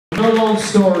No long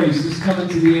stories. This is coming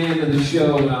to the end of the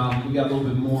show. We got a little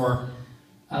bit more.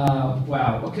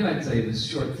 Wow, what can I tell you? This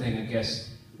short thing, I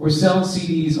guess. We're selling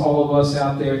CDs, all of us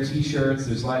out there, T-shirts.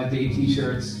 There's Light of Day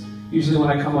T-shirts. Usually when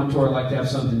I come on tour, I like to have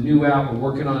something new out. We're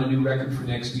working on a new record for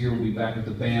next year. We'll be back with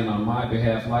the band on my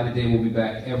behalf. Light of Day will be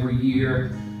back every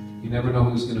year. You never know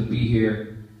who's going to be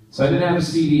here. So I didn't have a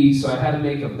CD, so I had to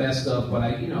make a best of, but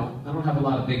I don't have a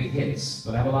lot of big hits,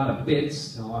 but I have a lot of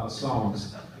bits and a lot of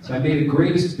songs. So I made a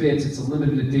greatest bits. It's a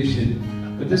limited edition,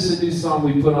 but this is a new song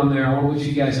we put on there. I want to wish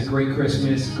you guys a great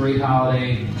Christmas, a great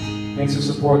holiday. Thanks for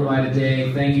supporting Light of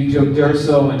Day. Thank you, Joe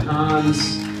Durso and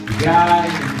Hans, Guy,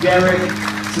 and Derek.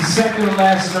 It's the second to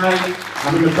last night.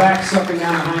 I'm in the back sucking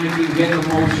down a Heineken, getting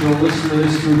emotional, listening to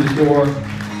this through the door.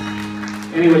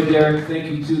 Anyway, Derek, thank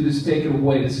you too. This take it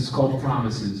away. This is called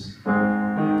Promises.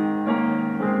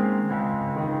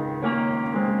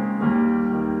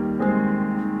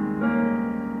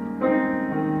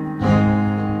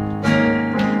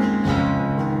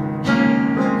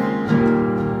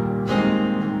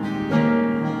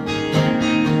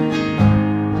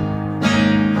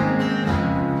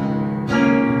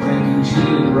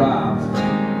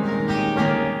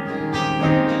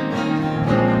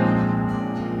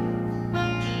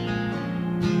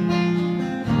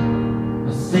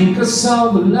 I think I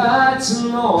saw the lights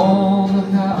in all the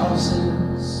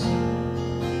houses.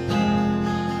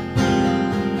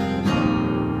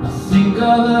 I think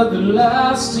I heard the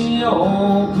last of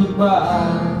your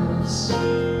goodbyes.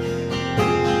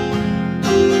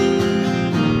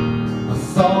 I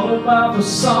thought about the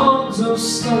songs of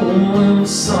stolen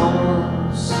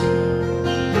summers,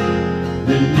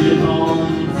 then did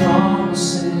on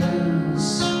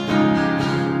promises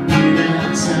in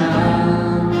that time.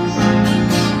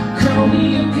 Call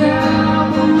me a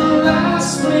cab on the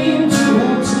last plane to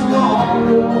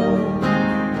tomorrow.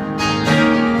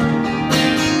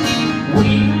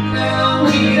 Weeping now,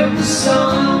 weep for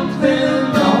something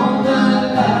all my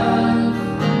life.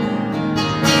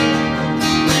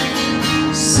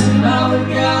 Send my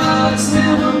regards,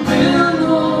 never been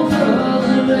over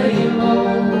the rainbow.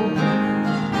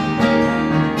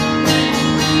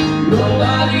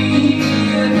 Nobody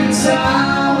here gets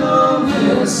out of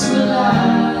this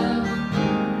alive.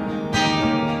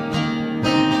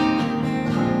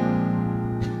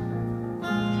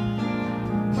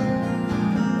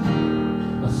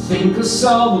 I think I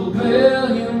saw the $1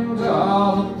 billion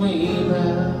baby,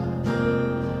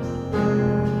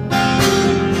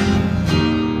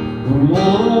 the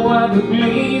one with the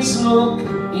glazed look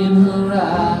in her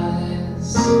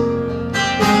eyes.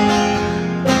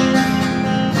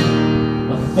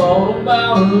 I thought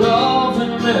about a love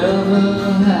that never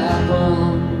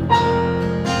happened.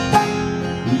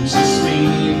 We just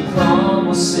made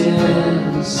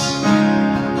promises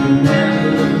we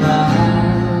never lied.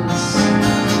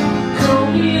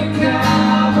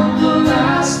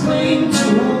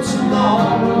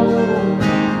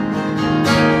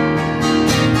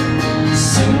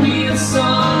 Sing me a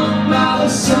song about a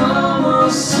summer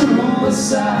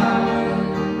suicide.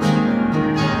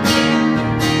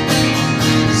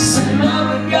 Send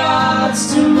my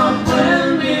regards to my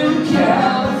friend in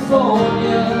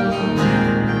California.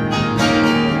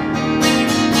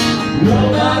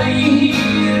 Nobody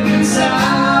here gets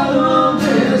out of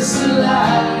this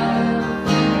alive.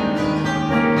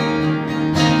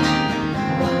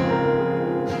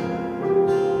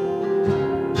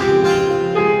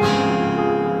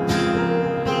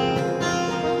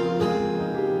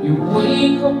 You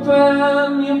wake up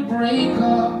and you break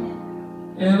up,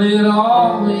 and it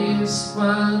always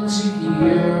finds you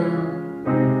here.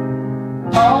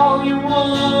 All you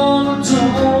wanna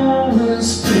do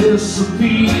is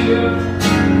disappear.